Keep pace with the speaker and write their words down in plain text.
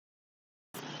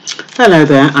Hello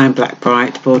there, I'm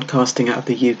Blackbright, broadcasting out of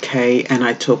the UK, and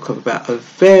I talk about a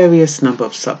various number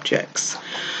of subjects.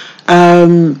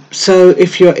 So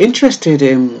if you're interested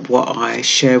in what I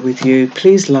share with you,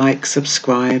 please like,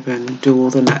 subscribe, and do all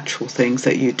the natural things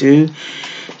that you do.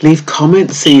 Leave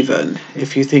comments even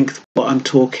if you think what I'm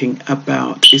talking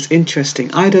about is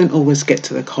interesting. I don't always get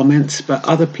to the comments, but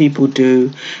other people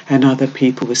do, and other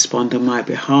people respond on my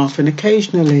behalf, and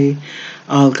occasionally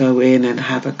I'll go in and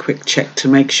have a quick check to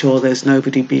make sure there's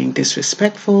nobody being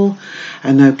disrespectful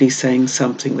and nobody saying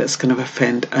something that's going to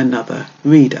offend another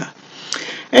reader.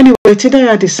 Anyway, today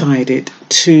I decided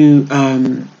to,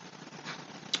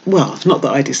 not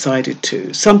that I decided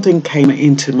to, something came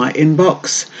into my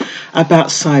inbox about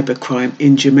cybercrime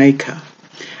in Jamaica.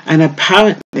 And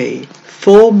apparently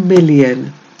 4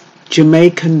 million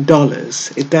Jamaican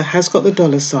dollars, it has got the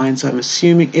dollar sign, so I'm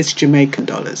assuming it's Jamaican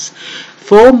dollars.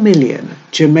 4 million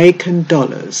Jamaican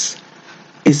dollars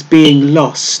is being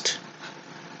lost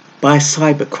by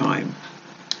cybercrime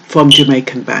from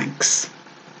Jamaican banks.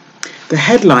 The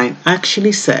headline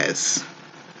actually says,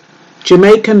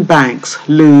 Jamaican banks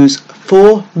lose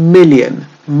 4 million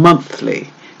monthly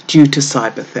due to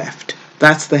cyber theft.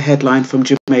 That's the headline from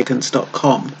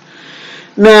Jamaicans.com.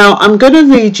 Now, I'm going to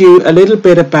read you a little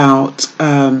bit about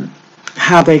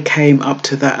how they came up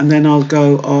to that, and then I'll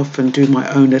go off and do my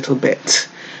own little bit,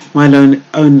 my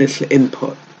own little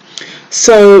input.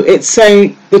 So it's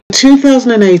saying the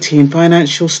 2018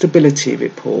 Financial Stability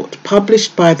Report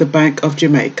published by the Bank of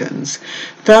Jamaicans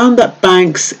found that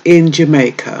banks in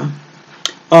Jamaica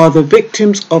are the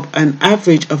victims of an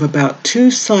average of about 2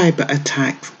 cyber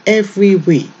attacks every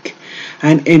week,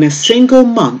 and in a single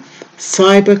month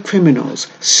cyber criminals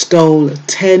stole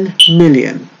 10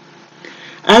 million.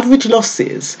 Average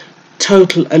losses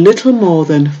total a little more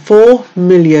than 4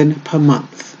 million per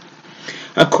month.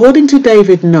 According to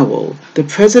David Noel, the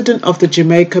president of the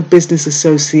Jamaica Business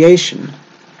Association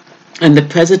and the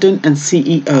president and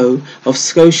CEO of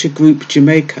Scotia Group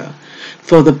Jamaica,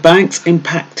 for the banks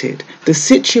impacted, the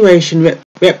situation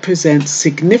represents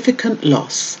significant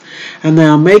loss, and they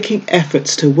are making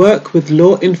efforts to work with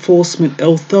law enforcement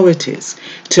authorities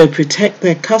to protect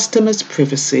their customers'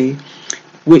 privacy,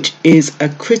 which is a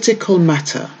critical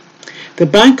matter. The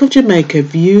Bank of Jamaica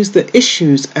views the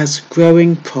issues as a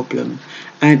growing problem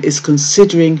and is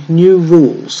considering new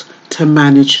rules to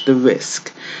manage the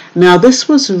risk. Now, this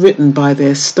was written by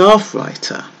their staff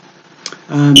writer.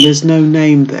 There's no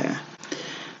name there.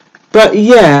 But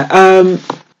yeah,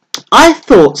 I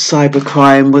thought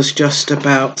cybercrime was just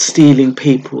about stealing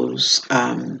people's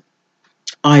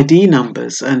ID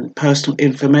numbers and personal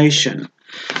information.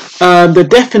 The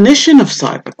definition of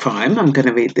cybercrime, I'm going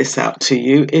to read this out to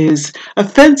you, is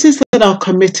offences that are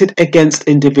committed against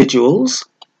individuals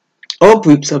or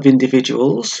groups of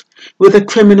individuals with a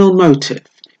criminal motive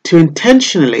to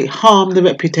intentionally harm the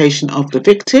reputation of the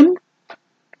victim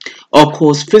or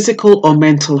cause physical or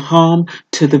mental harm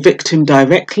to the victim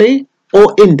directly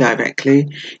or indirectly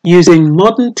using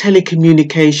modern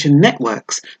telecommunication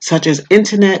networks such as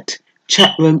internet,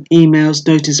 chat room, emails,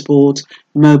 notice boards,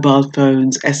 mobile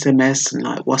phones, SMS, and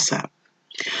like WhatsApp.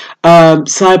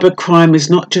 Cybercrime is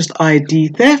not just ID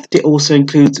theft, it also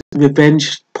includes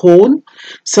revenge porn.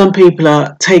 Some people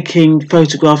are taking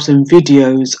photographs and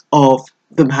videos of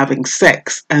them having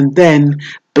sex and then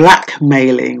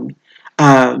blackmailing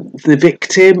the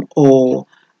victim, or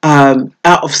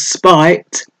out of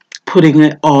spite putting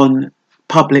it on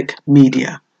public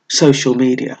media, social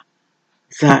media.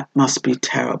 That must be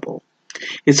terrible.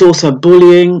 It's also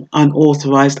bullying,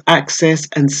 unauthorized access,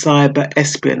 and cyber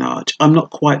espionage. I'm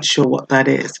not quite sure what that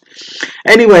is.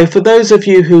 Anyway, for those of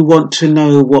you who want to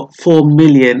know what 4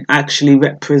 million actually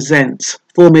represents,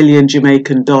 4 million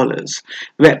Jamaican dollars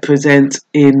represents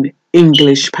in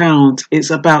English pounds,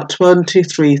 it's about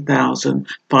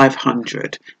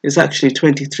 23,500. It's actually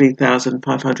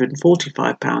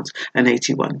 £23,545 and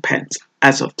 81 pence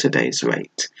as of today's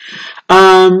rate.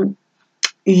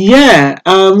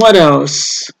 What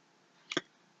else?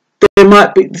 There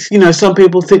might be, some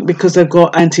people think because they've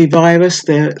got antivirus,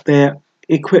 their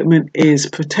equipment is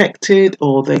protected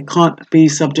or they can't be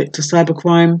subject to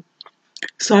cybercrime.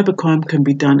 Cybercrime can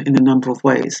be done in a number of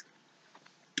ways.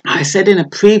 I said in a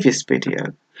previous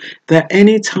video that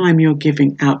anytime you're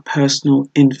giving out personal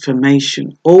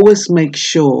information, always make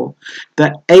sure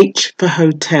that H for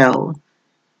hotel,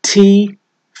 T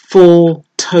for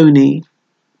Tony,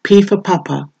 P for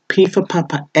Papa,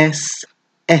 S,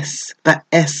 that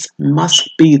S must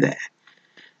be there.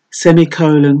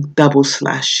 Semicolon,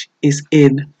 / is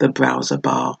in the browser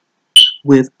bar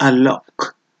with a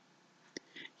lock.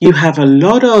 You have a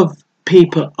lot of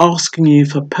people asking you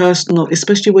for personal,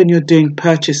 especially when you're doing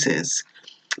purchases.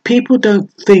 People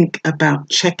don't think about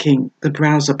checking the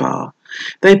browser bar.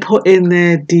 They put in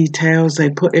their details, they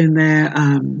put in their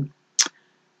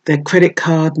credit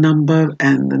card number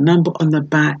and the number on the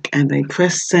back, and they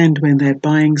press send when they're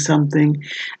buying something,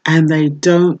 and they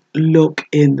don't look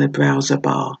in the browser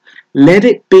bar. Let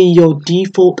it be your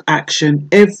default action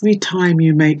every time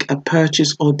you make a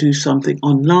purchase or do something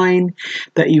online,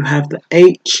 that you have the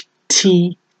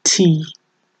HTT,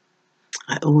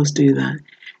 I always do that,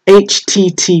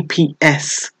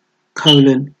 HTTPS :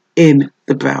 in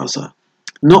the browser.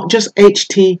 Not just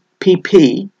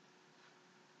HTTP.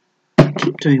 I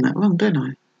keep doing that wrong, don't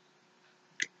I?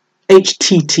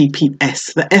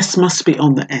 HTTPS. The S must be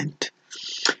on the end.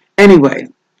 Anyway,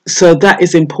 so that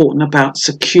is important about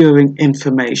securing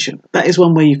information. That is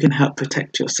one way you can help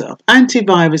protect yourself.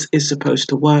 Antivirus is supposed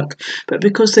to work, but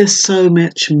because there's so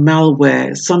much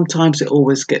malware, sometimes it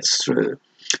always gets through.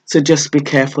 So just be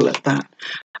careful at that.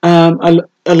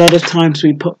 A lot of times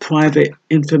we put private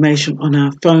information on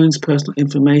our phones, personal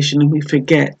information, and we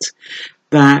forget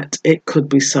that it could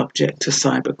be subject to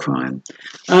cybercrime.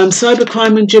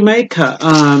 Cybercrime in Jamaica.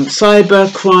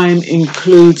 Cybercrime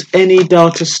includes any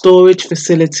data storage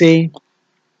facility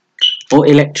or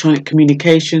electronic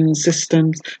communication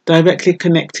systems directly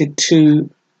connected to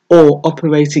or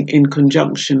operating in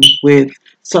conjunction with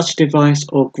such device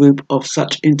or group of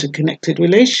such interconnected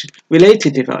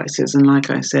related devices. And like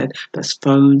I said, that's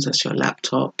phones, that's your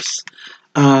laptops,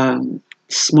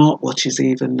 smartwatches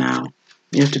even now.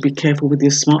 You have to be careful with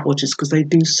your smartwatches because they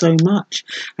do so much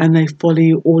and they follow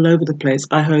you all over the place.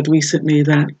 I heard recently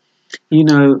that,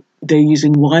 they're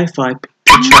using Wi-Fi to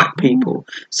track people.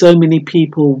 So many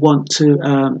people want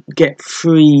to get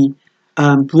free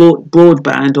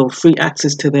broadband or free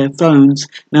access to their phones.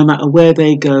 No matter where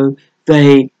they go,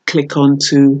 they click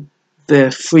onto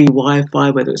the free Wi-Fi,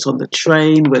 whether it's on the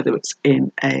train, whether it's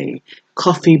in a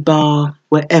coffee bar,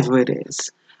 wherever it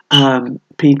is.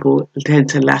 People tend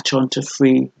to latch on to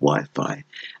free Wi-Fi.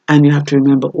 And you have to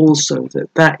remember also that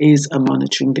that is a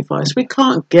monitoring device. We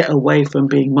can't get away from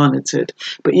being monitored,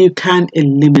 but you can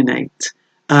eliminate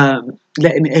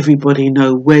letting everybody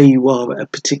know where you are at a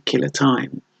particular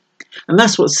time. And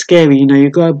that's what's scary. You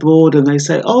go abroad and they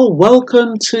say, oh,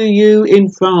 welcome to you in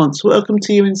France, welcome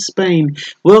to you in Spain,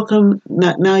 welcome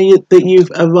now that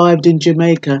you've arrived in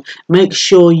Jamaica, make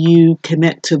sure you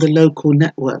connect to the local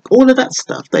network. All of that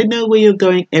stuff. They know where you're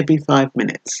going every 5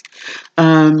 minutes.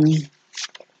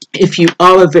 If you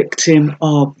are a victim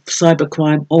of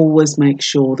cybercrime, always make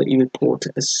sure that you report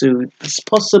it as soon as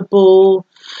possible.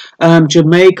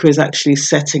 Jamaica is actually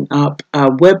setting up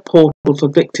a web portal for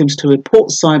victims to report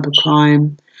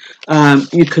cybercrime.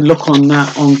 You can look on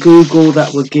that on Google.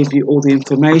 That will give you all the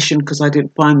information because I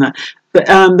didn't find that. But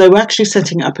they were actually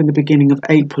setting it up in the beginning of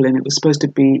April, and it was supposed to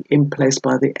be in place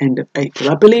by the end of April.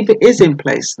 I believe it is in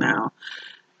place now.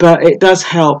 But it does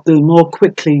help. The more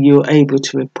quickly you're able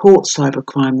to report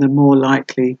cybercrime, the more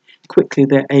quickly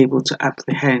they're able to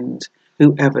apprehend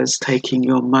whoever's taking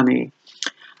your money.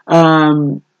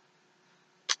 Cyber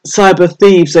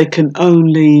thieves, they can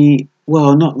only,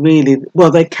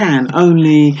 they can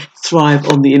only thrive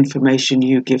on the information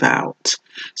you give out.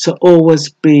 So always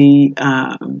be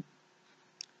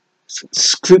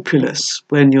scrupulous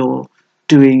when you're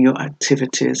doing your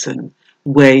activities and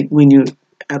when you're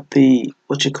at the,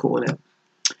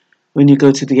 when you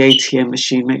go to the ATM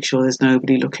machine, make sure there's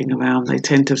nobody looking around. They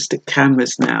tend to stick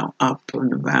cameras now up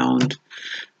and around.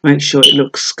 Make sure it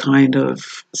looks kind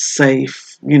of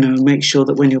safe. Make sure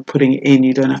that when you're putting it in,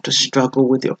 you don't have to struggle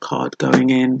with your card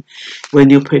going in. When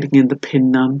you're putting in the PIN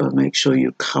number, make sure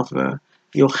you cover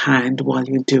your hand while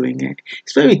you're doing it.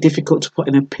 It's very difficult to put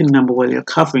in a PIN number while you're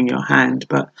covering your hand,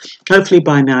 but hopefully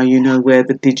by now you know where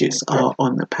the digits are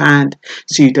on the pad,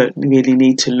 so you don't really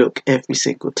need to look every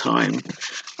single time.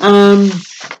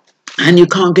 And you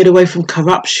can't get away from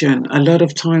corruption. A lot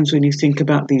of times when you think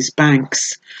about these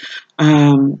banks,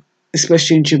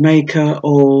 especially in Jamaica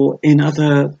or in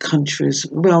other countries,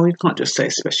 well, we can't just say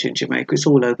especially in Jamaica, it's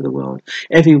all over the world.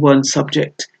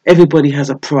 Everybody has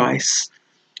a price.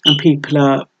 And people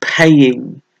are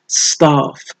paying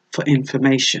staff for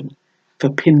information,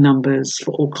 for PIN numbers,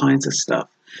 for all kinds of stuff.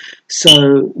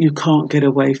 So you can't get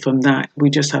away from that. We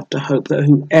just have to hope that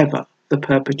whoever the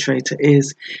perpetrator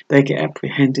is, they get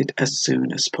apprehended as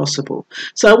soon as possible.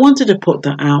 So I wanted to put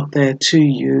that out there to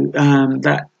you.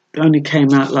 That only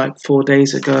came out like 4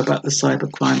 days ago about the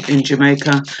cybercrime in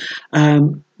Jamaica.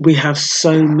 We have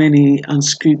so many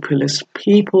unscrupulous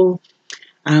people.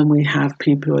 and we have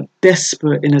people who are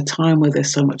desperate in a time where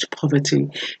there's so much poverty.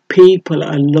 People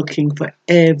are looking for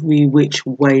every which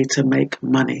way to make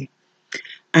money.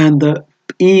 And the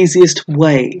easiest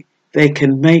way they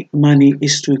can make money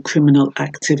is through criminal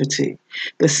activity.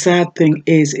 The sad thing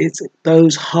is, it's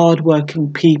those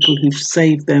hardworking people who've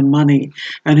saved their money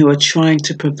and who are trying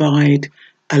to provide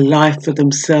a life for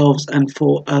themselves and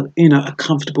for a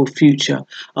comfortable future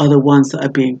are the ones that are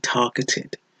being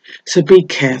targeted. So be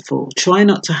careful. Try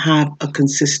not to have a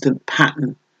consistent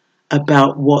pattern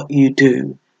about what you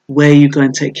do, where you go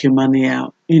and take your money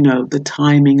out, the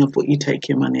timing of what you take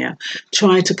your money out.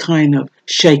 Try to kind of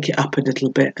shake it up a little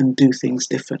bit and do things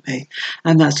differently.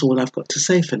 And that's all I've got to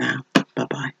say for now.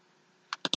 Bye-bye.